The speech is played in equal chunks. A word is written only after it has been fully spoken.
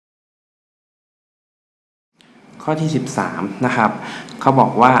ข้อที่13นะครับเขาบอ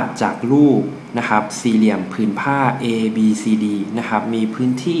กว่าจากรูปนะครับสี่เหลี่ยมผืนผ้า A B C D นะครับมีพื้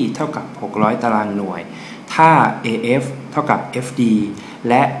นที่เท่ากับ600ตารางหน่วยถ้า AF เท่ากับ FD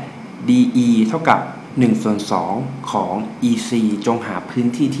และ DE เท่ากับ1/2ของ EC จงหาพื้น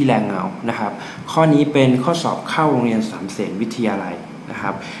ที่ที่แรงเงานะครับข้อนี้เป็นข้อสอบเข้าโรงเรียนสามเสนวิทยาลัยนะค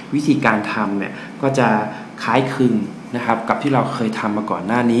รับวิธีการทำเนี่ยก็จะคล้ายคลึงนะครับกับที่เราเคยทำมาก่อน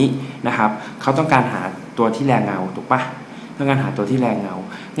หน้านี้นะครับเขาต้องการหาตัวที่แรงเงาถูกปะต้องการหาตัวที่แรงเงา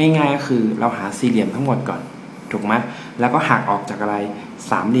ง่ายๆก็คือเราหาสี่เหลี่ยมทั้งหมดก่อนถูกไหมแล้วก็หักออกจากอะไร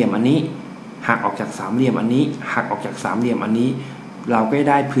สามเหลี่ยมอันนี้หักออกจากสามเหลี่ยมอันนี้หักออกจากสามเหลี่ยมอันนี้เราก็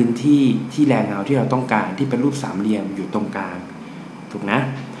ได้พื้นที่ที่แรงเงาที่เราต้องการที่เป็นรูปสามเหลี่ยมอยู่ตรงกลางถูกนะ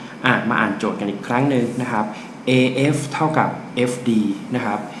มาอ่านโจทย์กันอีกครั้งหนึ่งนะครับ AF เท่ากับ FD นะค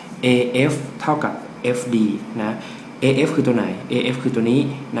รับ AF เท่ากับ FD นะ AF คือตัวไหน AF คือตัวนี้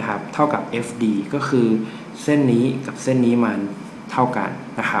นะครับเท่ากับ FD ก็คือเส้นนี้กับเส้นนี้มันเท่ากัน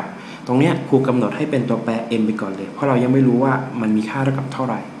นะครับตรงนี้ครูกำหนดให้เป็นตัวแปร m ไปก่อนเลยเพราะเรายังไม่รู้ว่ามันมีค่าเท่ากับเท่า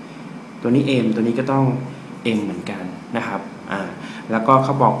ไหร่ตัวนี้ m ตัวนี้ก็ต้อง m เหมือนกันนะครับแล้วก็เข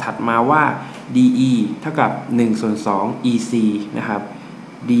าบอกถัดมาว่า DE เท่ากับ1/2 EC นะครับ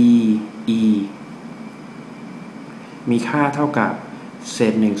DE มีค่าเท่ากับเศ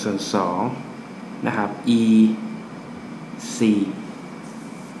ษ1/2นะครับ EC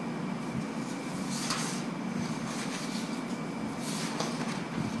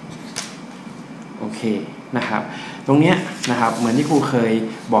โอเคนะครับตรงนี้นะครับเหมือนที่ครูเคย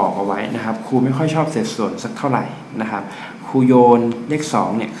บอกเอาไว้นะครับครูไม่ค่อยชอบเศษส่วนสักเท่าไหร่นะครับครูโยนเลข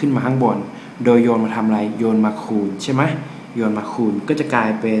2เนี่ยขึ้นมาข้างบนโดยโยนมาทำอะไรโยนมาคูณใช่ไหมโยนมาคูณก็จะกลา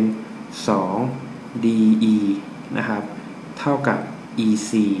ยเป็น2 DE นะครับเท่ากับ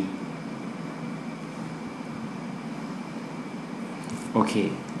EC โอเ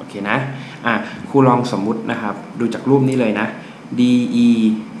คนะครูลองสมมุตินะครับดูจากรูปนี้เลยนะ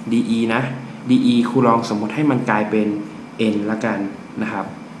DE นะ DE ครูลองสมมุติให้มันกลายเป็น n ละกันนะครับ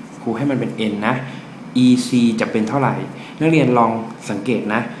ครูให้มันเป็น n นะ EC จะเป็นเท่าไหร่นักเรียนลองสังเกต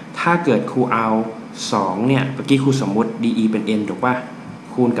นะถ้าเกิดครูเอา2เนี่ยเมื่อกี้ครูสมมุติ DE เป็น n ถูกป่ะ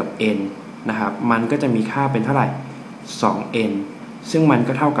คูณกับ n นะครับมันก็จะมีค่าเป็นเท่าไหร่ 2n ซึ่งมัน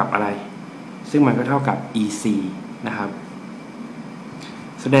ก็เท่ากับอะไรซึ่งมันก็เท่ากับ EC นะครับ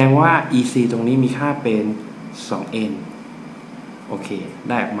แสดงว่า EC ตรงนี้มีค่าเป็น 2n โอเคไ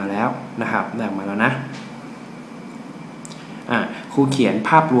ด้ออกมาแล้วนะครับได้ออกมาแล้วนะครูเขียน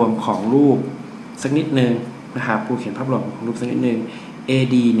ภาพรวมของรูปสักนิดนึงนะครับครูเขียนภาพรวมของรูปสักนิดนึง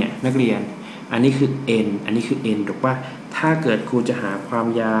AD เนี่ยนักเรียนอันนี้คือ n อันนี้คือ n ถูกป่ะถ้าเกิดครูจะหาความ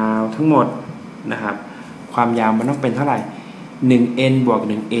ยาวทั้งหมดนะครับความยาวมันต้องเป็นเท่าไหร่ 1n บวก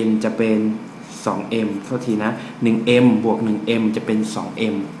 1n จะเป็น 2m โทษทีนะ 1m บวก 1m จะเป็น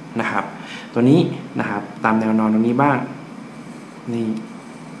 2m นะครับตัวนี้นะครับตามแนวนอนตรงนี้บ้างนี่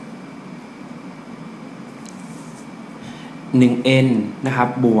 1n นะครับ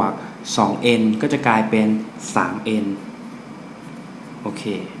บวก 2n ก็จะกลายเป็น 3n โอเค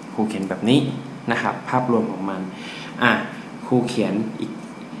ครูเขียนแบบนี้นะครับภาพรวมของมันครูเขียน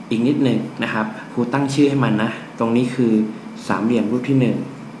อีกนิดหนึ่งนะครับครูตั้งชื่อให้มันนะตรงนี้คือสามเหลี่ยมรูปที่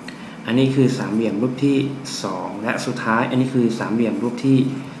1อันนี้คือสามเหลี่ยมรูปที่2และสุดท้ายอันนี้คือสามเหลี่ยมรูปที่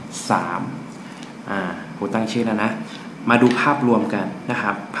3ครูตั้งชื่อแล้วนะมาดูภาพรวมกันนะค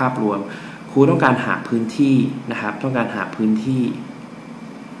รับภาพรวมครูต้องการหาพื้นที่นะครับต้องการหาพื้นที่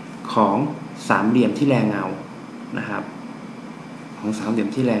ของสามเหลี่ยมที่แรงเงานะครับของสามเหลี่ยม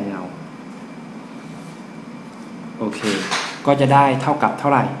ที่แรงเงาโอเคก็จะได้เท่ากับเท่า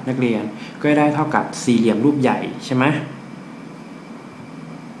ไหร่นักเรียนก็ได้เท่ากับสี่เหลี่ยมรูปใหญ่ใช่ไหม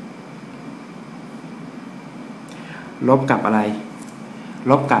ลบกับอะไร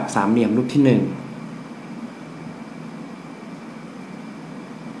ลบกับสามเหลี่ยมรูปที่1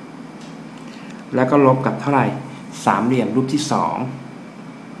แล้วก็ลบกับเท่าไหร่สามเหลี่ยมรูปที่2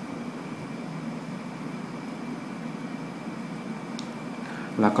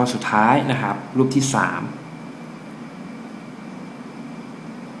แล้วก็สุดท้ายนะครับรูปที่3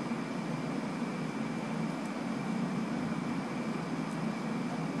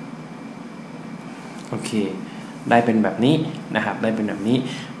โอเคได้เป็นแบบนี้นะครับได้เป็นแบบนี้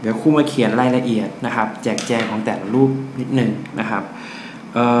เดี๋ยวครูมาเขียนรายละเอียดนะครับแจกแจงของแต่ละรูปนิดหนึ่งนะครับ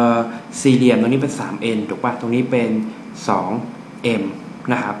สี่เหลี่ยมตรงนี้เป็น 3n ถูกป่ะตรงนี้เป็น 2m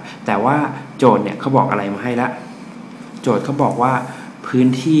นะครับแต่ว่าโจทย์เนี่ยเขาบอกอะไรมาให้ละโจทย์เขาบอกว่าพื้น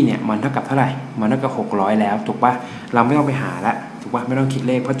ที่เนี่ยมันเท่ากับเท่าไหร่มันเท่ากับ600แล้วถูกป่ะเราไม่ต้องไปหาละถูกป่ะไม่ต้องคิด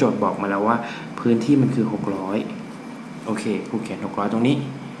เลขเพราะโจทย์บอกมาแล้วว่าพื้นที่มันคือ600โอเคครูเขียน600ตรงนี้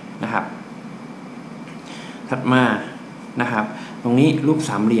นะครับถัดมานะครับตรงนี้รูป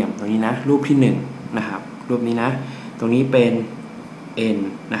สามเหลี่ยมตรงนี้นะรูปที่1นะครับ รูปนี้นะตรงนี้เป็น n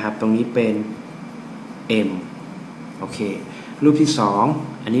นะครับตรงนี้เป็น m โอเครูปที่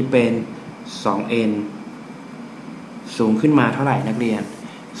2อันนี้เป็น 2n สูงขึ้นมาเท่าไหร่นักเรียน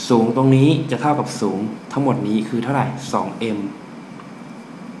สูงตรงนี้จะเท่ากับสูงทั้งหมดนี้คือเท่าไหร่ 2m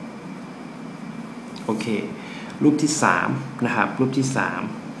โอเครูปที่3นะครับรูปที่3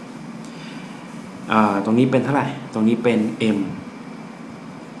ตรงนี้เป็นเท่าไหร่ตรงนี้เป็น m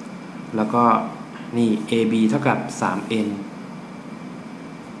แล้วก็นี่ ab เท่ากับ 3n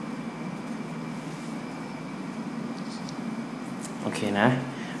โอเคนะ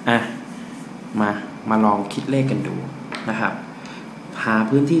มาลองคิดเลขกันดูนะครับหา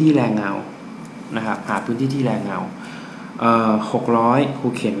พื้นที่ที่แรงเงานะครับหาพื้นที่ที่แรงเงา600ครู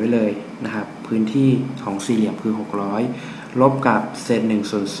เขียนไว้เลยนะครับพื้นที่ของสี่เหลี่ยมคือ600ลบกับเศษ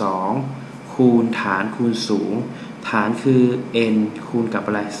1/2คูณฐานคูณสูงฐานคือ n คูณกับอ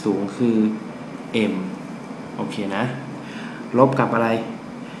ะไรสูงคือ m โอเคนะลบกับอะไร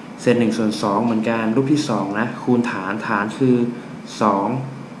เศษ1/2เหมือนกันรูปที่2นะคูณฐานคือ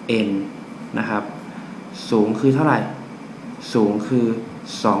 2n นะครับสูงคือเท่าไหร่สูงคือ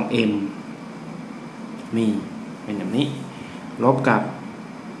 2m นี่เป็นแบบนี้ลบกับ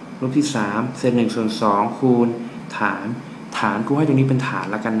รูปที่3เศษ1/2คูณฐานกูให้ตรงนี้เป็นฐาน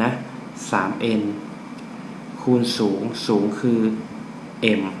แล้วกันนะ 3n คูณสูงคือ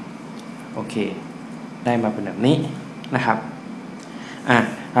m โอเคได้มาเป็นแบบนี้นะครับ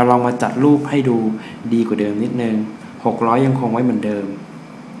เราลองมาจัดรูปให้ดูดีกว่าเดิมนิดนึง600ยังคงไว้เหมือนเดิม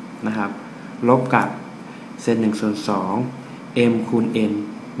นะครับลบกับเศษ1/2 m คูณ n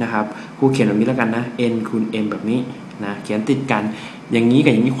นะครับครูเขียนแบบนี้แล้วกันนะ n คูณ m แบบนี้นะเขียนติดกันอย่างนี้กั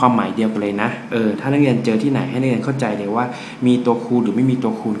บอย่างนี้ความหมายเดียวกันเลยนะถ้านักเรียนเจอที่ไหนให้นักเรียนเข้าใจเลยว่ามีตัวคูณหรือไม่มีตั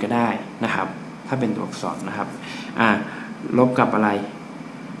วคูณก็ได้นะครับถ้าเป็นตัวอักษรนะครับลบกับอะไร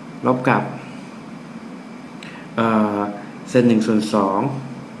ลบกับเศษ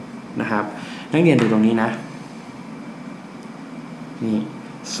1/2นะครับนักเรียนดูตรงนี้นะนี่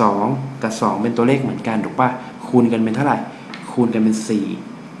2กับ2เป็นตัวเลขเหมือนกันถูกป่ะคูณกันเป็นเท่าไหร่คูณกันเป็น4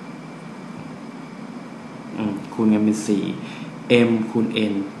คูณกันเป็น4 m คูณ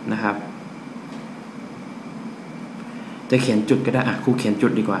n นะครับจะเขียนจุดก็ได้ครูเขียนจุ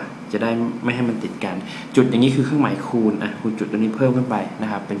ดดีกว่าจะได้ไม่ให้มันติดกันจุดอย่างนี้คือเครื่องหมายคูณครูจุดตัวนี้เพิ่มขึ้นไปนะ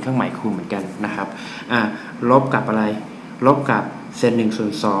ครับเป็นเครื่องหมายคูณเหมือนกันนะครับลบกับอะไรลบกับเศษ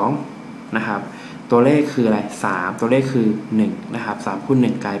1/2นะครับตัวเลขคืออะไร3ตัวเลขคือ1นะครับ3คูณ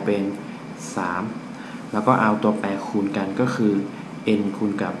1กลายเป็น3แล้วก็เอาตัวแปรคูณกันก็คือ n คู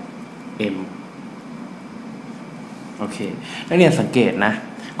ณกับ m โอเคนักเรียนสังเกตนะ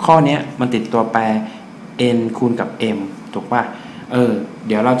ข้อนี้มันติดตัวแปร n คูณกับ m ถูกป่ะเ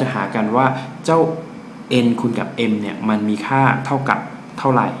ดี๋ยวเราจะหากันว่าเจ้า n คูณกับ m เนี่ยมันมีค่าเท่ากับเท่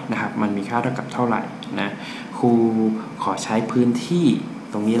าไหร่นะครับมันมีค่าเท่ากับเท่าไหร่นะครูขอใช้พื้นที่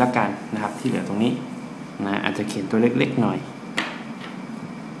ตรงนี้ละกันนะครับที่เหลือตรงนี้นะอาจจะเขียนตัวเล็กๆหน่อย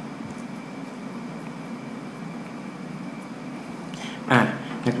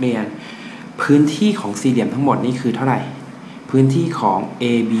นักเรียนพื้นที่ของสี่เหลี่ยมทั้งหมดนี่คือเท่าไหร่พื้นที่ของ A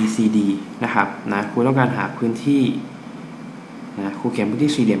B C D นะครับนะครูต้องการหาพื้นที่นะครูเขียนพื้น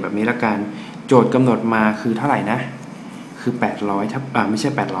ที่สี่เหลี่ยมแบบนี้ละกันโจทย์กำหนดมาคือเท่าไหร่นะคือ800ทับไม่ใช่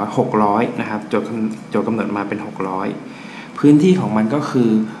800 600นะครับโจทย์กำหนดมาเป็น600พื้นที่ของมันก็คือ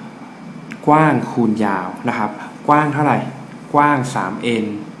กว้างคูณยาวนะครับกว้างเท่าไหร่กว้าง 3n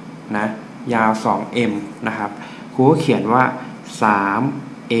นะยาว 2m นะครับครูก็เขียนว่า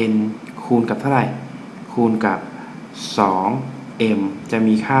 3n คูณกับเท่าไหร่คูณกับ 2m จะ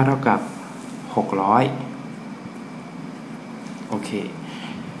มีค่าเท่ากับ600โอเค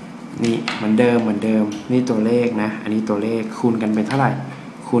นี่เหมือนเดิมนี่ตัวเลขนะอันนี้ตัวเลขคูณกันเป็นเท่าไหร่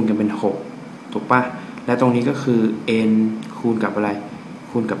คูณกันเป็น6ถูกป่ะและตรงนี้ก็คือ n คูณกับอะไร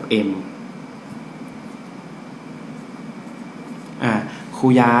คูณกับ m ครู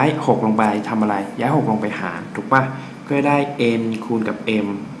ย้าย6ลงไปทำอะไรย้าย6ลงไปหารถูกป่ะก็ได้ n คูณกับ m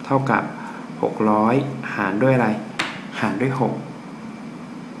เท่ากับ600หารด้วยอะไรหารด้วย6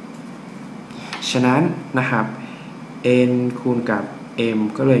ฉะนั้นนะครับ n คูณกับ m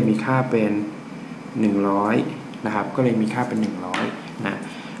ก็เลยมีค่าเป็น100นะครับก็เลยมีค่าเป็น100นะ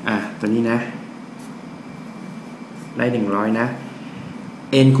ตัวนี้นะได้100นะ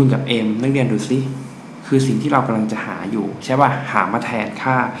n คูณกับ m นักเรียนดูซิคือสิ่งที่เรากำลังจะหาอยู่ใช่ป่ะหามาแทน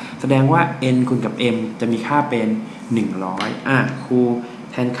ค่าแสดงว่า n คูณกับ m จะมีค่าเป็น100ครู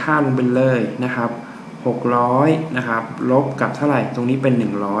แทนค่าลงไปเลยนะครับ600นะครับลบกับเท่าไหร่ตรงนี้เป็น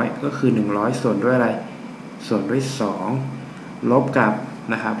100ก็คือ100ส่วนด้วยอะไรส่วนด้วย2ลบกับ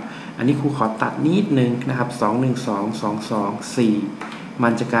นะครับอันนี้ครูขอตัดนิดนึงนะครับ2 1 2 2 2 4มั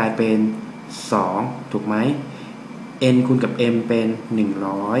นจะกลายเป็น 2ถูกไหม n คูณกับ m เป็น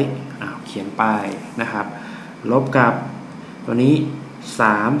100เขียนไปนะครับลบกับตัวนี้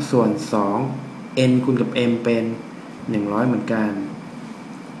3ส่วน2 n คูณกับ m เป็น100เหมือนกัน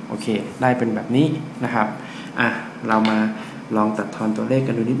โอเคได้เป็นแบบนี้นะครับเรามาลองตัดทอนตัวเลข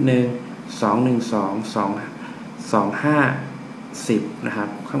กันดูนิดนึง2 1 2 2 2 5 10นะครับ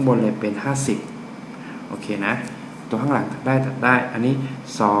ข้างบนเลยเป็น50โอเคนะตัวข้างหลังตัดได้อันนี้2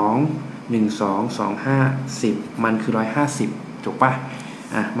 1 2 2 5 10มันคือ150ถูกป่ะ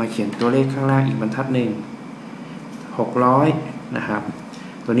มาเขียนตัวเลขข้างล่างอีกบรรทัดหนึ่ง600นะครับ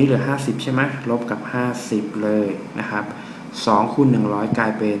ตัวนี้เหลือ50ใช่ไหมลบกับ50เลยนะครับ2คูณ100กลา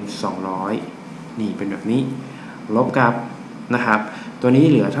ยเป็น200นี่เป็นแบบนี้ลบกับนะครับตัวนี้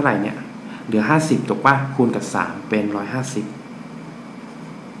เหลือเท่าไหร่เนี่ยเหลือ50ถูกป่ะคูณกับ3เป็น150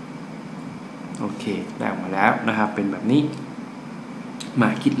โอเคได้ออกมาแล้วนะครับเป็นแบบนี้มา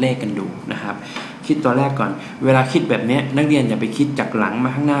คิดเลขกันดูนะครับคิดตัวแรกก่อนเวลาคิดแบบนี้นักเรียนอย่าไปคิดจากหลังมา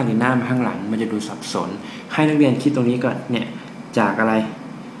ข้างหน้าหรือหน้ามาข้างหลังมันจะดูสับสนให้นักเรียนคิดตรงนี้ก่อนเนี่ยจากอะไร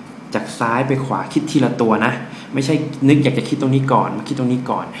จากซ้ายไปขวาคิดทีละตัวนะไม่ใช่นึกอยากจะคิดตรงนี้ก่อนมาคิดตรงนี้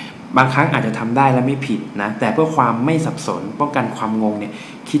ก่อนบางครั้งอาจจะทำได้และไม่ผิดนะแต่เพื่อความไม่สับสนป้องกันความงงเนี่ย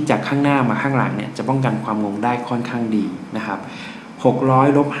คิดจากข้างหน้ามาข้างหลังเนี่ยจะป้องกันความงงได้ค่อนข้างดีนะครับ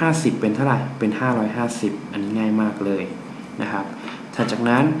600ลบ50เป็นเท่าไหร่เป็น550อันนี้ง่ายมากเลยนะครับถัดจาก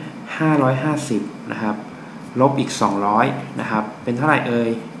นั้น550นะครับลบอีก200นะครับเป็นเท่าไหร่เอ่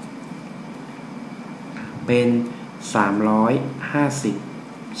ยเป็น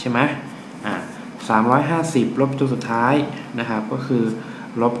350ใช่ไหม350ลบตัวสุดท้ายนะครับก็คือ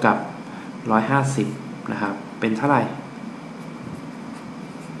ลบกับ150นะครับเป็นเท่าไหร่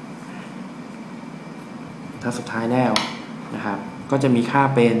ถ้าสุดท้ายแล้วนะครับก็จะมีค่า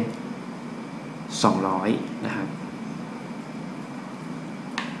เป็น200นะครับ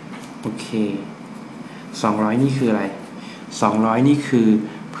โอเค200นี่คืออะไร200นี่คือ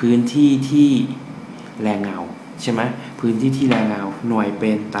พื้นที่ที่แรงเงาใช่ไหมพื้นที่ที่แรงเงาหน่วยเ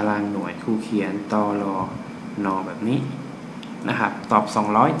ป็นตารางหน่วยครูเขียนตรนแบบนี้นะครับตอบ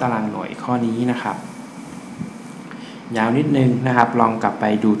200ตารางหน่วยข้อนี้นะครับยาวนิดนึงนะครับลองกลับไป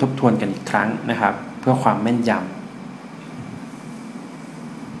ดูทบทวนกันอีกครั้งนะครับเพื่อความแม่นยำ